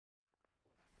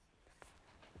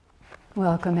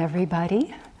Welcome,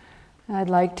 everybody. I'd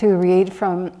like to read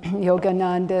from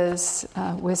Yogananda's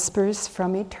Whispers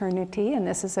from Eternity, and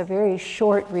this is a very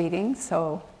short reading,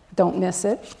 so don't miss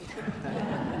it.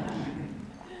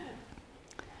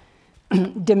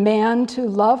 Demand to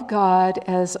love God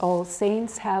as all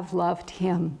saints have loved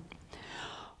Him.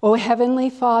 O Heavenly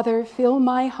Father, fill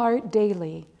my heart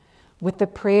daily with the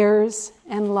prayers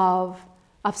and love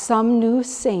of some new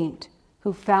saint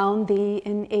who found Thee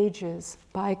in ages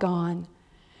bygone.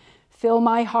 Fill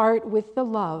my heart with the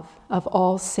love of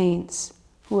all saints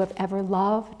who have ever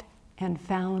loved and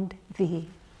found Thee.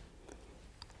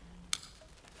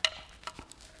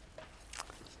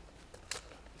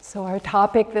 So our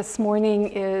topic this morning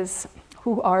is,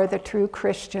 who are the true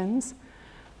Christians?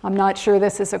 I'm not sure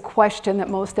this is a question that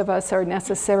most of us are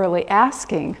necessarily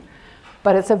asking,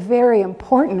 but it's a very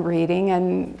important reading,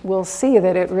 and we'll see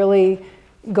that it really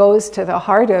goes to the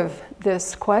heart of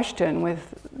this question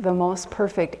with the most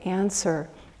perfect answer.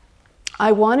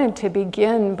 I wanted to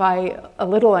begin by a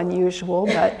little unusual,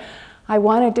 but I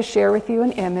wanted to share with you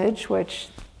an image which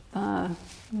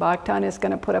Bhaktan is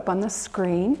going to put up on the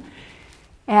screen.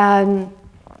 And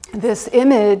this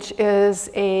image is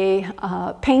a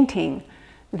painting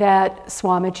that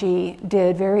Swamiji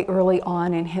did very early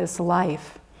on in his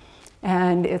life.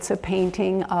 And it's a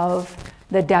painting of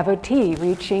the devotee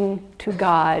reaching to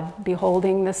God,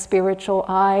 beholding the spiritual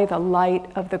eye, the light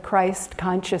of the Christ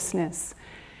consciousness.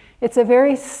 It's a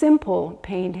very simple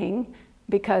painting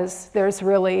because there's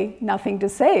really nothing to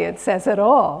say. It says it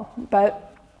all.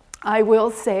 But I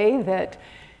will say that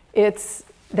it's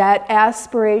that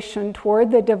aspiration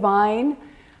toward the divine,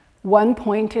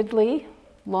 one-pointedly,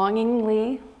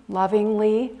 longingly,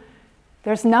 lovingly.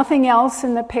 There's nothing else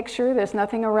in the picture. There's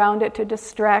nothing around it to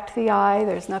distract the eye.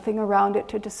 There's nothing around it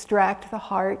to distract the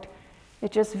heart.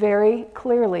 It just very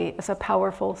clearly is a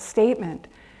powerful statement.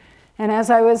 And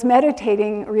as I was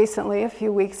meditating recently, a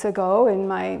few weeks ago, in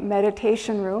my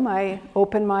meditation room, I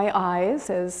opened my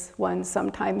eyes, as one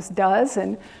sometimes does,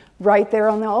 and right there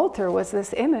on the altar was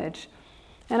this image.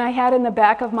 And I had in the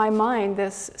back of my mind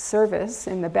this service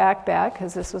in the back,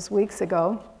 because this was weeks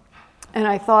ago. And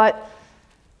I thought,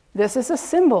 this is a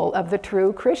symbol of the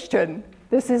true Christian.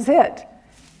 This is it.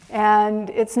 And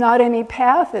it's not any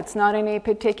path, it's not any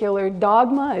particular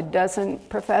dogma, it doesn't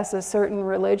profess a certain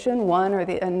religion, one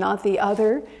and not the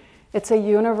other. It's a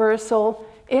universal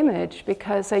image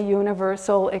because a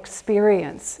universal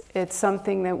experience. It's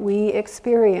something that we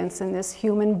experience in this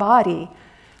human body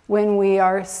when we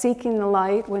are seeking the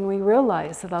light, when we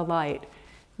realize the light,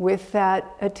 with that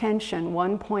attention,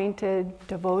 one-pointed,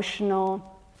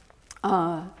 devotional,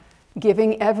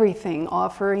 giving everything,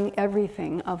 offering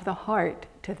everything of the heart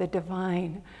to the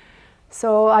divine.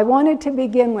 So I wanted to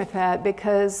begin with that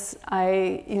because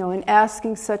in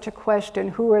asking such a question,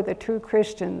 who are the true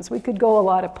Christians, we could go a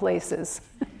lot of places.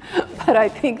 But I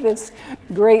think this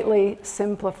greatly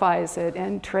simplifies it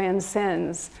and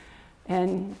transcends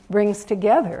and brings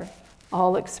together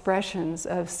all expressions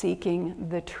of seeking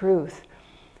the truth.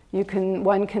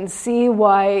 One can see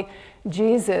why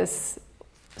Jesus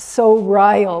so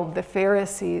riled the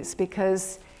Pharisees,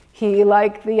 because he,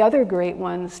 like the other great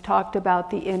ones, talked about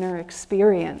the inner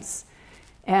experience.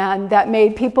 And that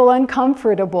made people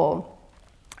uncomfortable.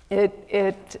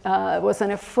 It was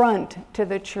an affront to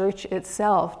the church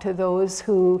itself, to those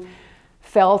who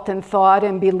felt and thought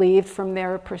and believed from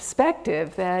their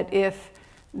perspective that if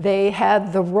they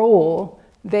had the role,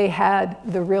 they had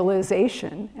the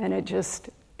realization, and it just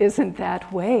isn't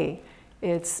that way.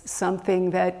 It's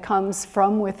something that comes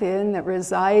from within, that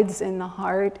resides in the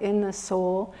heart, in the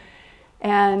soul.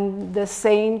 And the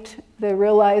saint, the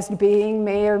realized being,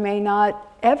 may or may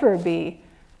not ever be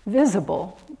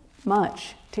visible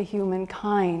much to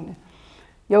humankind.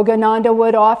 Yogananda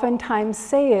would oftentimes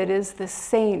say it is the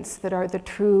saints that are the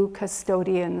true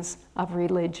custodians of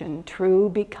religion, true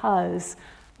because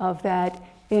of that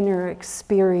inner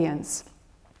experience.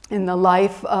 In the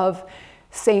life of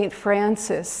Saint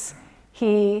Francis,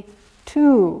 he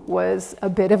too was a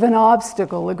bit of an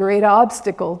obstacle, a great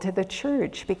obstacle to the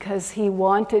church, because he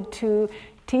wanted to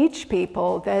teach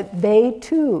people that they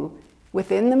too,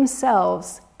 within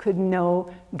themselves, could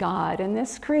know God. And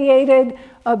this created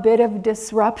a bit of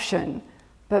disruption.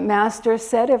 But Master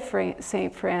said of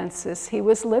Saint Francis, he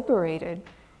was liberated.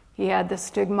 He had the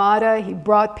stigmata, he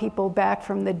brought people back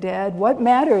from the dead. What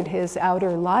mattered his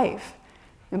outer life?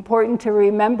 Important to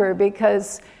remember,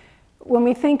 because when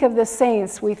we think of the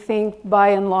saints, we think by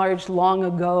and large long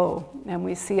ago, and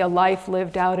we see a life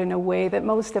lived out in a way that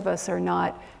most of us are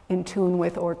not in tune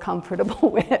with or comfortable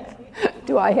with.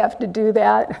 Do I have to do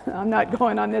that? I'm not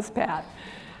going on this path.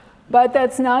 But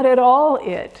that's not at all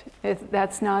it.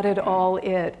 That's not at all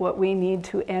it. What we need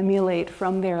to emulate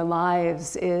from their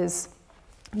lives is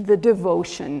the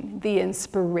devotion, the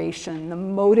inspiration, the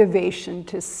motivation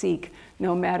to seek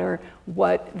no matter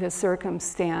what the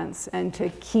circumstance, and to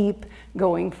keep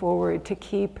going forward, to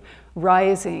keep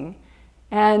rising.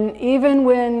 And even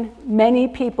when many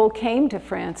people came to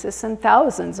Francis, and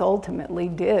thousands ultimately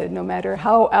did, no matter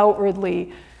how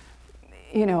outwardly,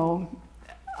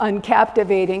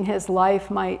 uncaptivating his life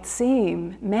might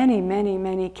seem,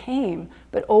 many came,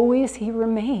 but always he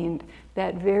remained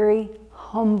that very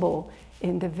humble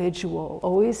individual.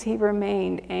 Always he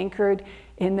remained anchored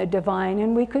in the divine.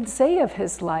 And we could say of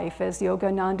his life, as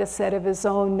Yogananda said of his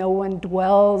own, no one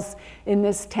dwells in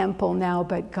this temple now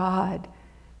but God.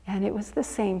 And it was the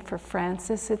same for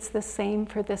Francis. It's the same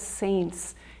for the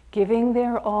saints, giving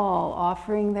their all,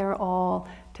 offering their all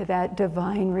to that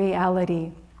divine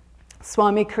reality.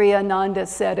 Swami Kriyananda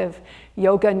said of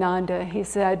Yogananda, he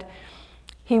said,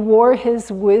 he wore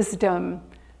his wisdom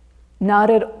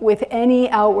not with any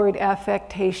outward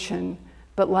affectation,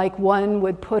 but like one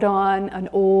would put on an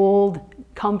old,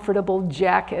 comfortable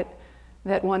jacket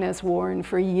that one has worn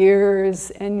for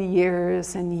years and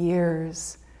years and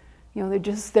years.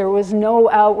 There was no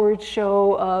outward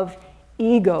show of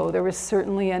ego. There was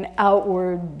certainly an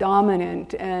outward,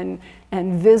 dominant, and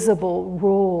visible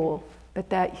role, but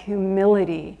that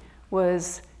humility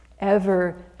was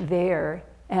ever there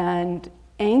and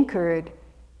anchored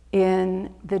in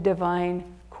the divine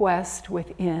quest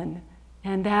within.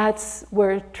 And that's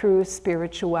where true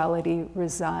spirituality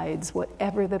resides,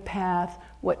 whatever the path,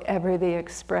 whatever the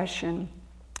expression.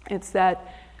 It's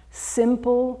that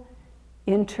simple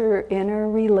inner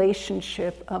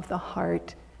relationship of the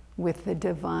heart with the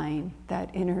divine, that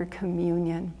inner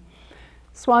communion.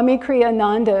 Swami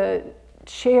Kriyananda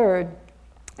shared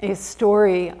a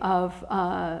story of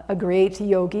a great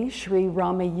yogi, Sri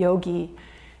Rama Yogi,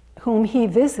 whom he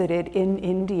visited in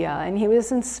India. And he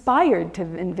was inspired to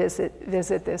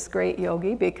visit this great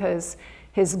yogi because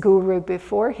his guru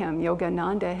before him,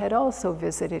 Yogananda, had also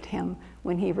visited him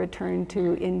when he returned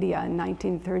to India in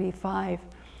 1935.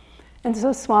 And so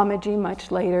Swamiji,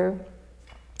 much later,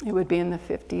 it would be in the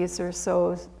 50s or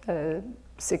so,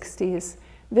 60s,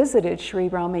 visited Sri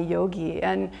Rama Yogi.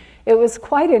 And it was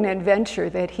quite an adventure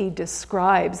that he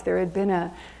describes. There had been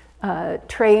a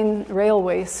train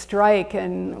railway strike,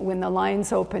 and when the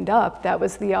lines opened up, that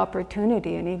was the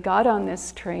opportunity. And he got on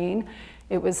this train.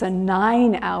 It was a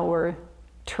 9-hour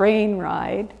train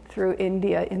ride through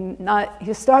India.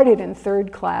 He started in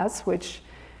third class, which,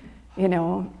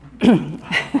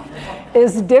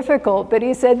 is difficult. But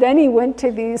he said then he went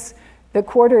to the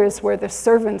quarters where the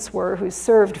servants were who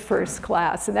served first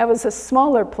class. And that was a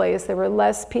smaller place. There were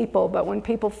less people. But when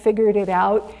people figured it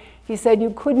out, he said you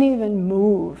couldn't even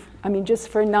move. Just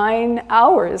for 9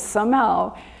 hours,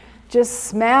 somehow, just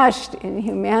smashed in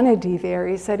humanity there.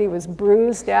 He said he was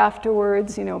bruised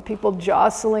afterwards, people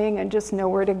jostling and just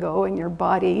nowhere to go and your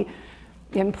body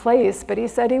in place. But he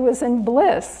said he was in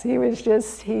bliss.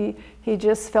 He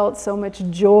just felt so much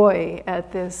joy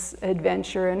at this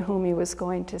adventure and whom he was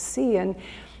going to see. And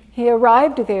he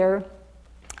arrived there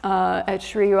at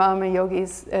Sri Rama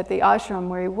Yogi's, at the ashram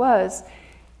where he was,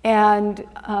 and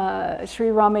Sri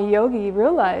Rama Yogi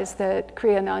realized that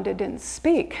Kriyananda didn't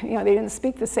speak. They didn't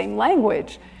speak the same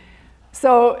language.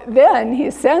 So then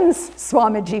he sends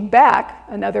Swamiji back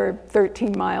another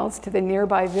 13 miles to the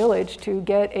nearby village to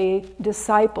get a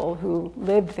disciple who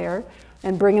lived there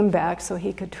and bring him back so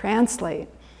he could translate.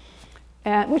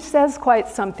 And which says quite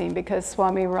something, because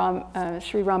Sri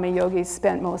Rama Yogi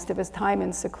spent most of his time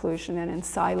in seclusion and in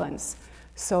silence.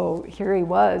 So here he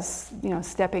was,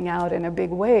 stepping out in a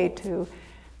big way to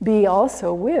be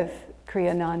also with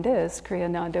Kriyananda, as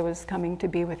Kriyananda was coming to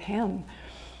be with him.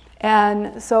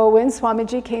 And so when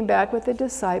Swamiji came back with the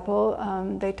disciple,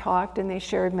 they talked and they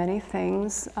shared many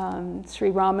things.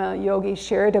 Sri Rama Yogi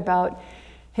shared about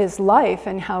his life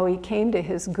and how he came to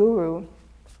his guru,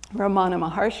 Ramana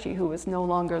Maharshi, who was no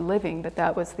longer living, but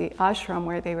that was the ashram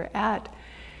where they were at.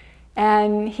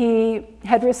 And he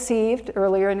had received,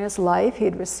 earlier in his life, he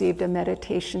had received a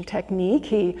meditation technique.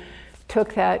 He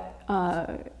took that,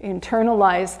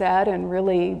 internalized that, and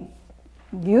really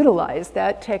utilized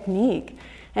that technique.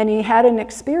 And he had an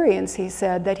experience, he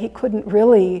said, that he couldn't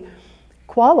really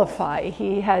qualify.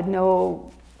 He had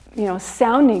no,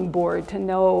 sounding board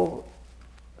to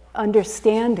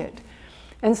understand it.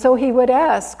 And so he would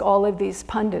ask all of these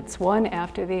pundits, one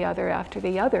after the other,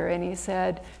 and he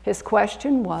said, his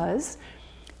question was,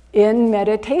 in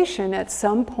meditation at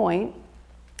some point,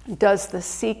 does the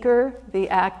seeker, the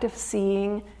act of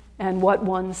seeing, and what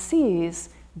one sees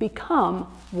become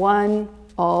one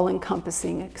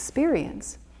all-encompassing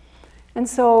experience. And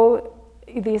so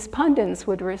these pundits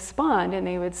would respond and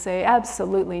they would say,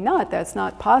 absolutely not, that's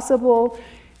not possible,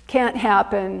 can't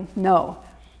happen, no.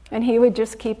 And he would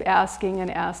just keep asking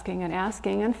and asking and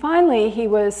asking. And finally, he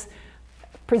was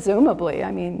presumably,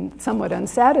 somewhat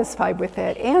unsatisfied with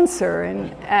that answer,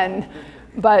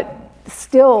 but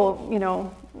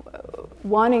still,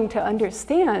 wanting to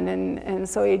understand. And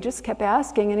so he just kept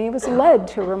asking, and he was led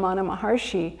to Ramana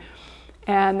Maharshi.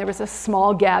 And there was a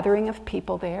small gathering of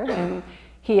people there, and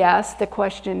he asked the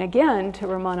question again to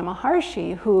Ramana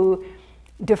Maharshi, who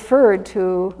deferred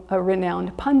to a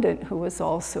renowned pundit who was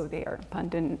also there,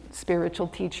 pundit, spiritual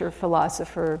teacher,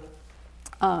 philosopher,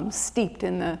 steeped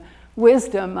in the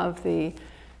wisdom of the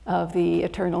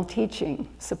eternal teaching,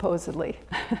 supposedly.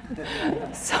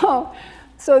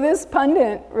 So this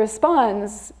pundit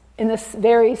responds in this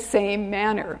very same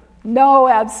manner. No,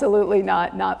 absolutely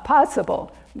not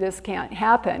possible. This can't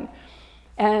happen.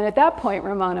 And at that point,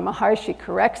 Ramana Maharshi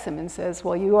corrects him and says,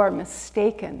 well, you are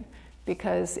mistaken,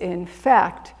 because in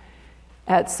fact,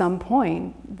 at some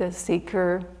point, the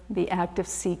seeker, the act of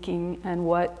seeking, and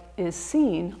what is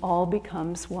seen all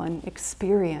becomes one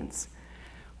experience.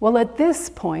 Well, at this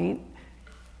point,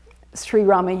 Sri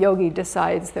Rama Yogi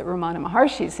decides that Ramana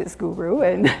Maharshi is his guru,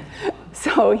 and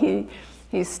so he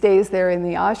stays there in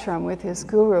the ashram with his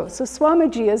guru. So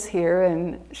Swamiji is here,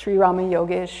 and Sri Rama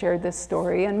Yogi has shared this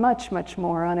story, and much, much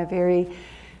more on a very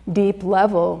deep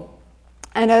level.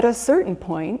 And at a certain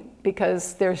point,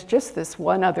 because there's just this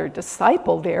one other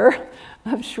disciple there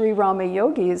of Sri Rama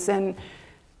Yogi's, and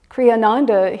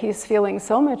Kriyananda, he's feeling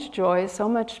so much joy, so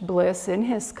much bliss in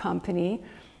his company.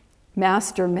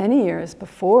 Master, many years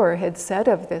before, had said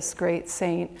of this great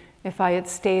saint, if I had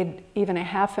stayed even a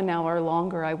half an hour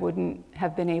longer, I wouldn't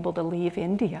have been able to leave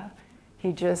India.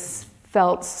 He just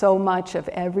felt so much of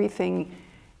everything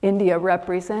India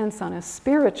represents on a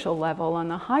spiritual level, on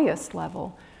the highest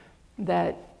level,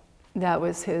 that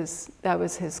was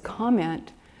his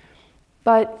comment.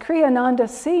 But Kriyananda,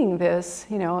 seeing this,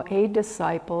 a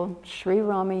disciple, Sri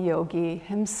Rama Yogi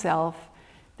himself,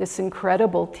 this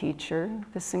incredible teacher,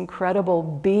 this incredible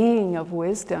being of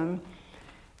wisdom,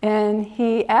 and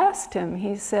he asked him,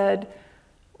 he said,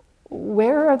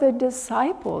 where are the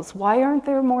disciples? Why aren't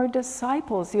there more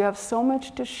disciples? You have so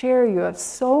much to share, you have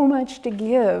so much to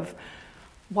give.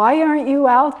 Why aren't you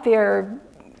out there,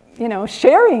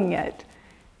 sharing it?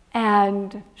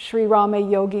 And Sri Rama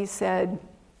Yogi said,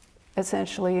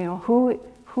 essentially, who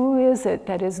is it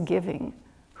that is giving?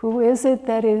 Who is it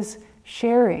that is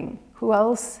sharing? Who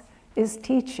else is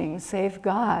teaching save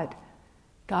God?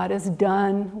 God has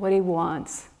done what he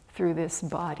wants through this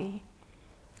body.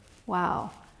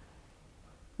 Wow.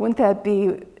 Wouldn't that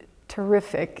be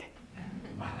terrific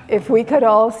if we could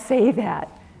all say that?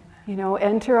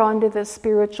 Enter onto the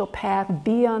spiritual path,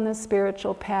 be on the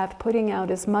spiritual path, putting out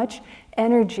as much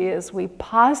energy as we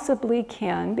possibly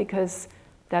can, because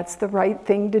that's the right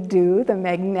thing to do, the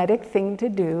magnetic thing to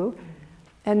do,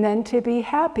 and then to be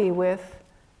happy with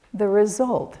the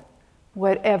result,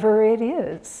 whatever it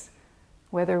is.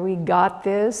 Whether we got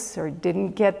this or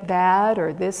didn't get that,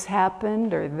 or this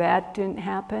happened or that didn't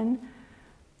happen,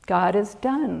 God has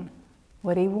done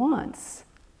what he wants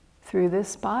through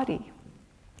this body.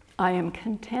 I am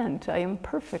content. I am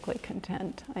perfectly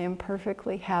content. I am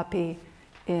perfectly happy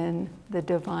in the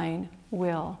divine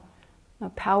will. A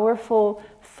powerful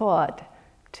thought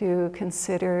to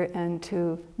consider and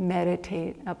to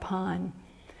meditate upon.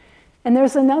 And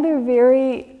there's another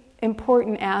very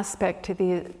important aspect to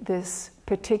this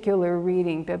particular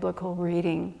reading, biblical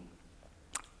reading.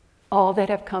 All that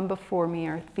have come before me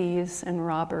are thieves and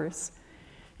robbers.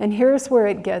 And here's where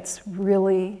it gets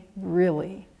really,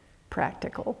 really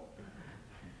practical.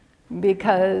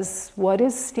 Because what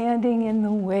is standing in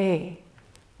the way?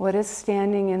 What is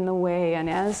standing in the way? And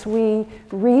as we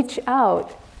reach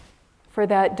out for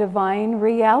that divine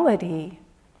reality,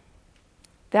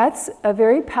 that's a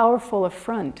very powerful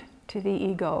affront to the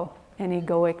ego and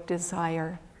egoic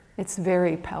desire. It's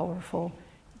very powerful.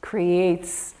 It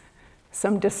creates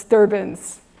some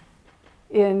disturbance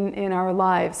in our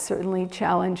lives, certainly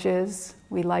challenges.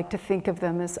 We like to think of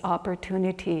them as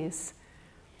opportunities.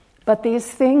 But these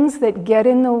things that get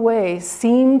in the way,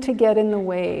 seem to get in the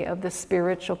way of the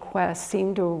spiritual quest,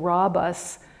 seem to rob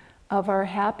us of our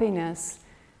happiness.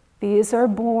 These are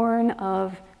born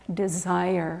of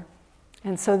desire.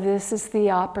 And so this is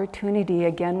the opportunity,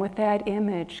 again with that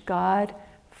image, God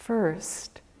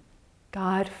first.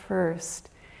 God first.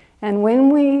 And when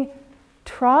we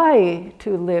try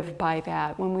to live by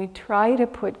that, when we try to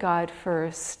put God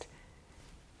first,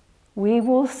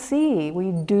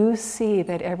 we do see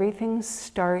that everything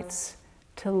starts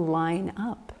to line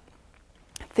up.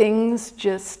 Things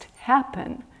just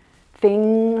happen.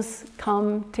 Things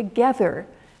come together.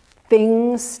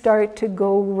 Things start to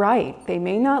go right. They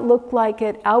may not look like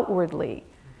it outwardly.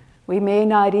 We may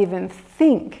not even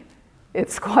think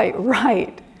it's quite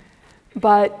right.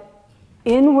 But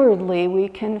inwardly, we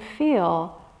can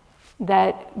feel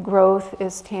that growth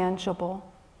is tangible,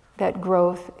 that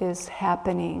growth is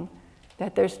happening,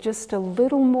 that there's just a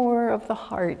little more of the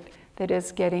heart that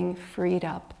is getting freed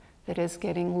up, that is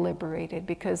getting liberated,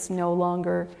 because no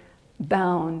longer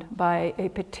bound by a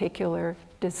particular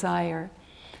desire.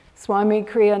 Swami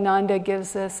Kriyananda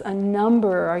gives us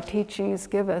our teachings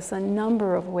give us a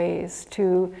number of ways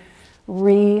to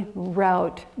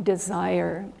reroute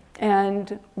desire.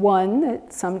 And one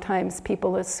that sometimes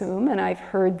people assume, and I've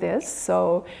heard this,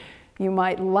 so you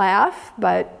might laugh,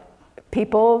 but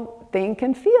people think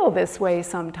and feel this way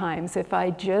sometimes. If I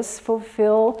just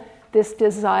fulfill this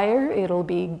desire, it'll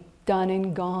be done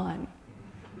and gone.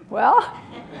 Well,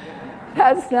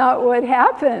 that's not what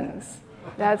happens.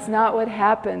 That's not what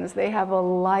happens. They have a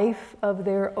life of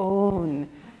their own,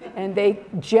 and they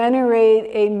generate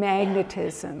a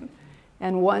magnetism.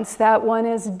 And once that one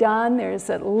is done, there's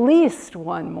at least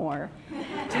one more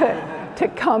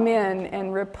to come in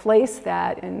and replace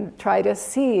that and try to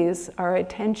seize our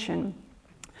attention.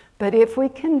 But if we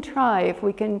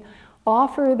can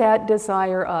offer that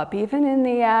desire up, even in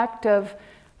the act of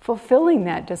fulfilling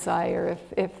that desire,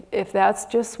 if that's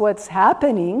just what's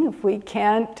happening, if we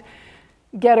can't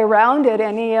get around it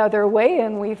any other way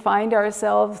and we find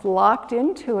ourselves locked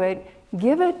into it,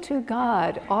 give it to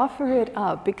God, offer it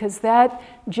up, because that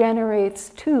generates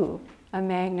too a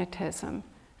magnetism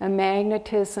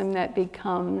that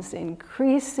becomes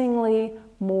increasingly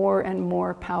more and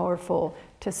more powerful,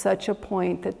 to such a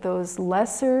point that those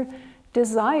lesser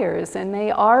desires, and they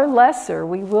are lesser,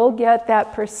 we will get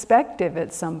that perspective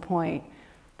at some point.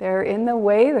 They're in the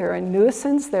way, they're a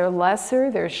nuisance, they're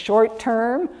lesser, they're short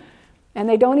term, and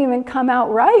they don't even come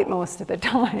out right most of the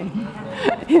time.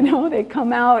 They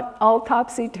come out all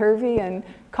topsy-turvy and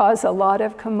cause a lot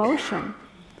of commotion.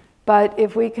 But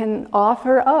if we can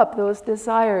offer up those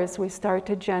desires, we start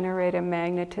to generate a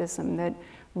magnetism that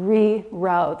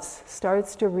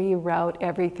starts to reroute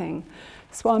everything.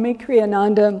 Swami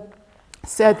Kriyananda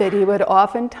said that he would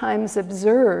oftentimes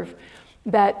observe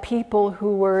that people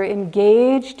who were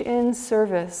engaged in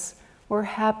service were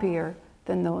happier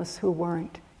than those who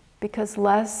weren't, because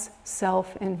less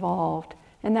self-involved.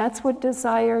 And that's what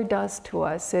desire does to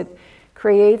us. It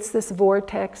creates this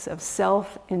vortex of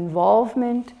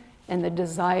self-involvement and the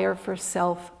desire for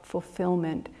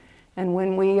self-fulfillment. And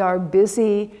when we are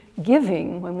busy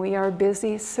giving, when we are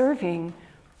busy serving,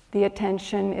 the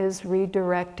attention is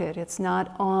redirected. It's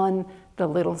not on the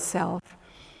little self.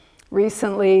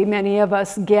 Recently, many of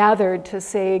us gathered to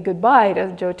say goodbye to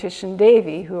Jyotish and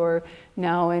Devi, who are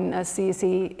now in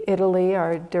Assisi, Italy,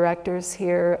 our directors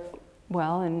here,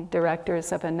 and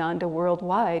directors of Ananda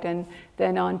Worldwide, and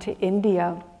then on to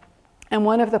India. And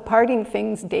one of the parting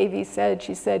things Devi said,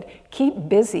 she said, "Keep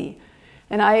busy."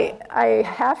 And I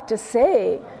have to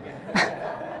say,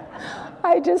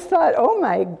 I just thought, oh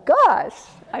my gosh,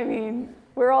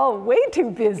 we're all way too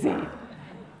busy.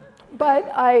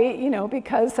 But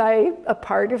because a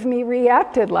part of me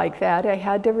reacted like that, I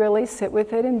had to really sit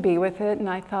with it and be with it. And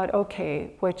I thought,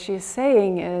 okay, what she's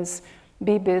saying is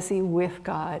be busy with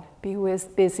God, be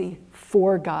busy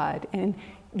for God. And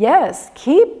yes,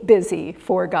 keep busy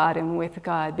for God and with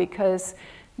God, because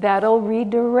that'll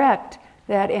redirect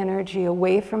that energy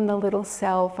away from the little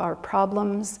self, our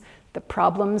problems, the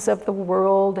problems of the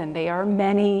world, and they are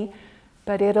many.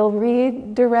 But it'll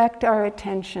redirect our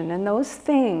attention, and those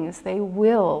things, they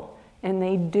will and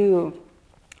they do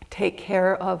take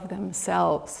care of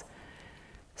themselves.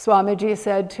 Swamiji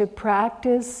said to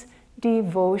practice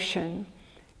devotion,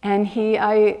 and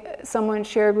someone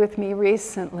shared with me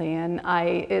recently, and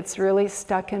it's really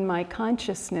stuck in my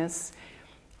consciousness.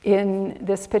 In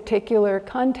this particular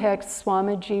context,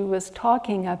 Swamiji was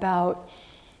talking about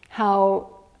how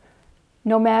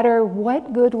no matter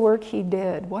what good work he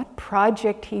did, what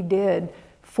project he did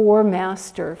for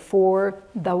Master, for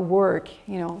the work,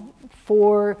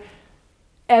 for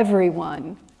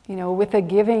everyone, with a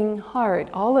giving heart,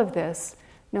 all of this,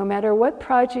 no matter what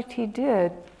project he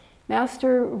did,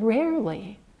 Master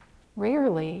rarely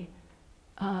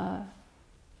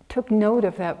took note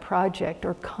of that project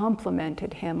or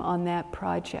complimented him on that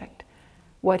project.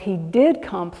 What he did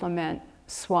compliment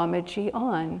Swamiji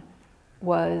on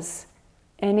was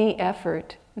any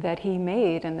effort that he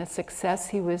made and the success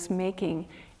he was making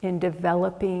in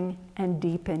developing and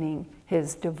deepening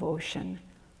his devotion.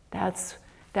 That's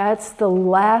the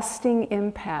lasting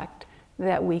impact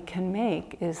that we can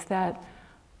make, is that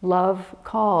love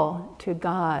call to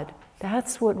God.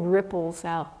 That's what ripples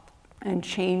out and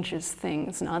changes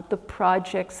things, not the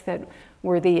projects that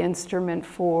we're the instrument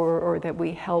for, or that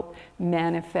we help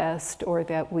manifest, or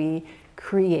that we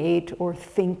create or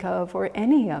think of, or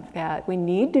any of that. We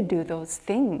need to do those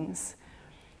things,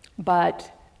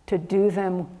 but to do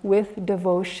them with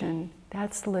devotion,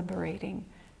 that's liberating.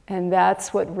 And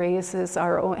that's what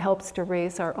helps to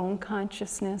raise our own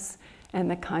consciousness and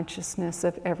the consciousness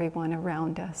of everyone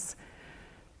around us.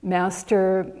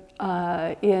 Master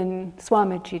in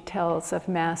Swamiji tells of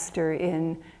Master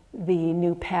in The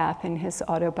New Path, in his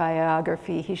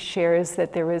autobiography. He shares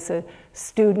that there was a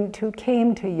student who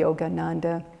came to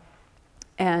Yogananda,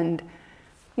 and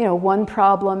one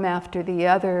problem after the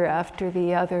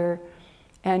other,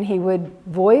 and he would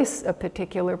voice a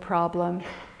particular problem,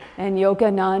 and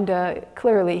Yogananda,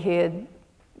 clearly he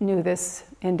knew this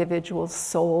individual's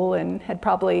soul and had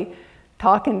probably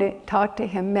talked to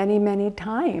him many, many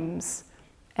times.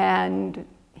 And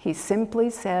he simply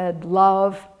said,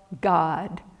 "Love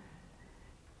God."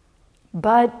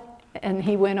 And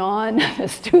he went on, the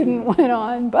student went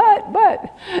on,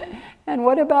 but, and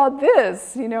what about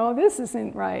this? This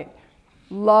isn't right.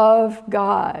 Love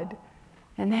God.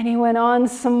 And then he went on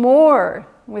some more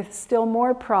with still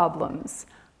more problems.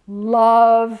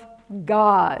 Love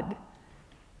God.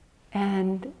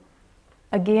 And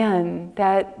again,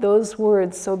 those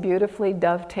words so beautifully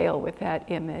dovetail with that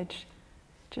image.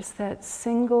 Just that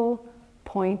single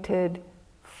pointed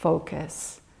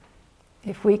focus.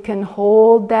 If we can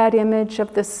hold that image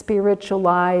of the spiritual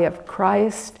eye of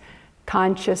Christ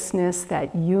consciousness,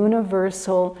 that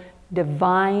universal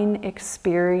divine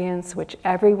experience which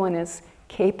everyone is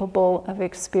capable of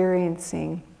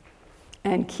experiencing,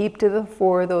 and keep to the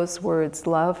fore those words,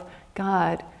 love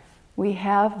God, we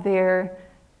have there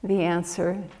the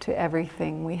answer to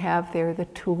everything. We have there the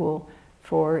tool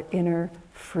for inner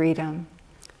freedom.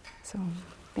 So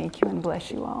thank you and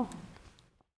bless you all.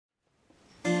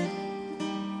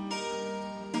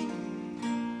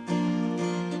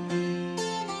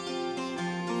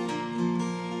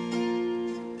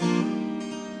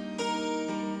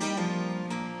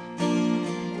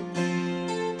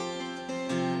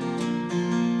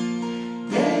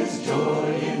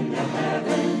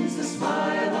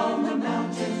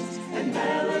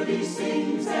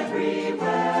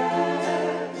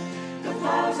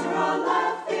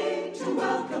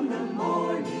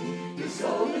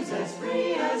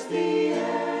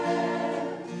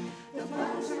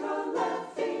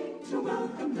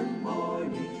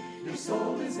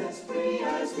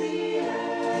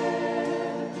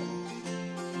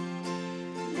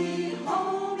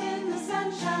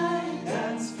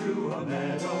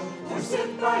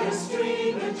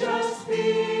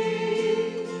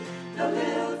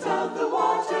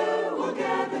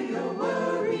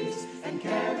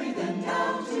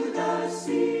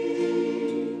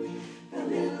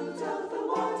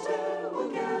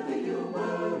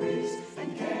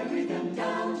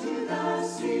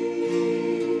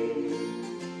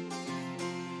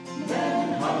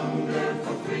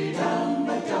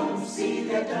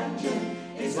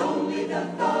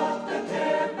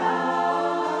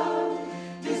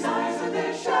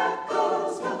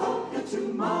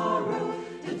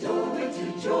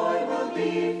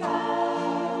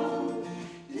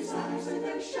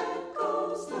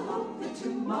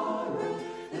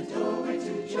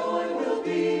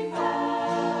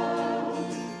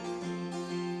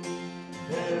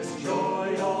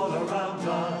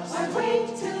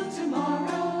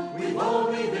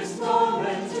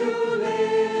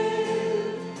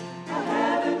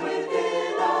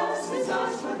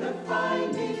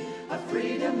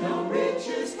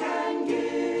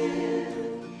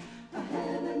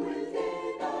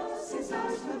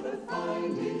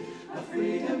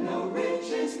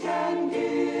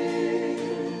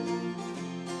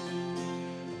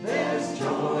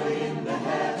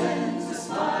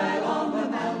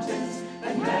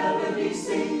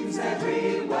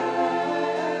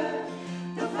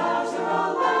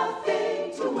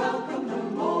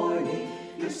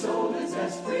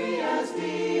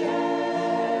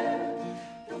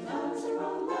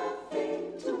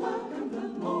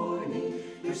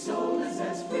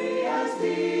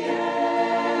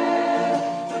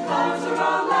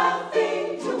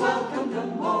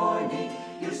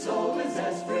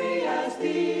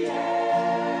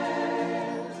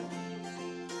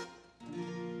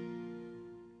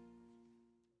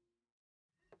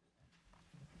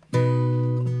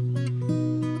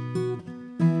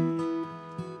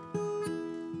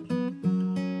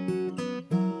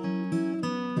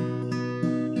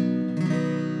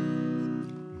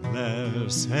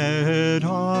 Blessed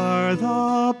are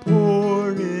the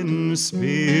poor in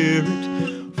spirit,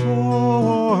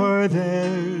 for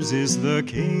theirs is the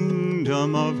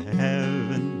kingdom of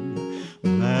heaven.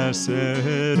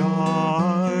 Blessed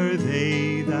are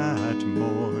they that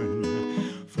mourn,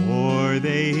 for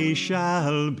they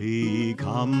shall be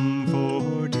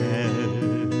comforted.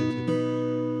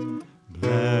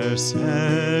 Blessed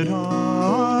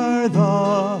are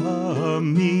the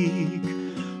meek,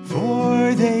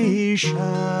 for they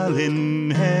shall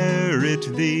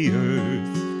inherit the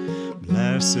earth.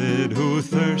 Blessed who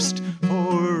thirst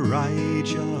for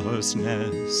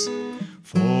righteousness,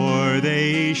 for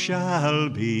they shall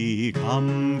be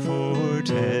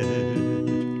comforted.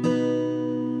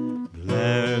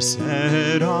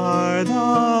 Blessed are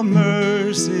the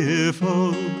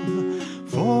merciful,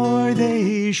 for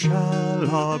they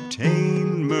shall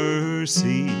obtain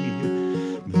mercy.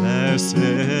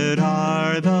 Blessed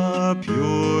are the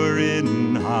pure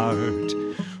in heart,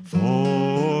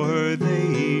 for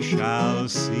they shall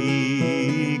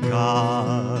see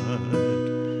God.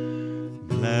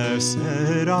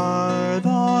 Blessed are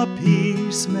the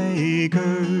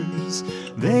peacemakers,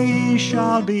 they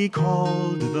shall be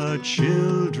called the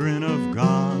children of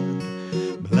God.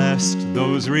 Blessed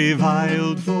those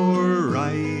reviled for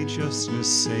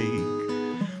righteousness' sake,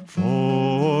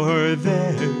 for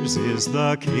theirs is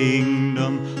the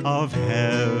kingdom of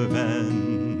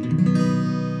heaven.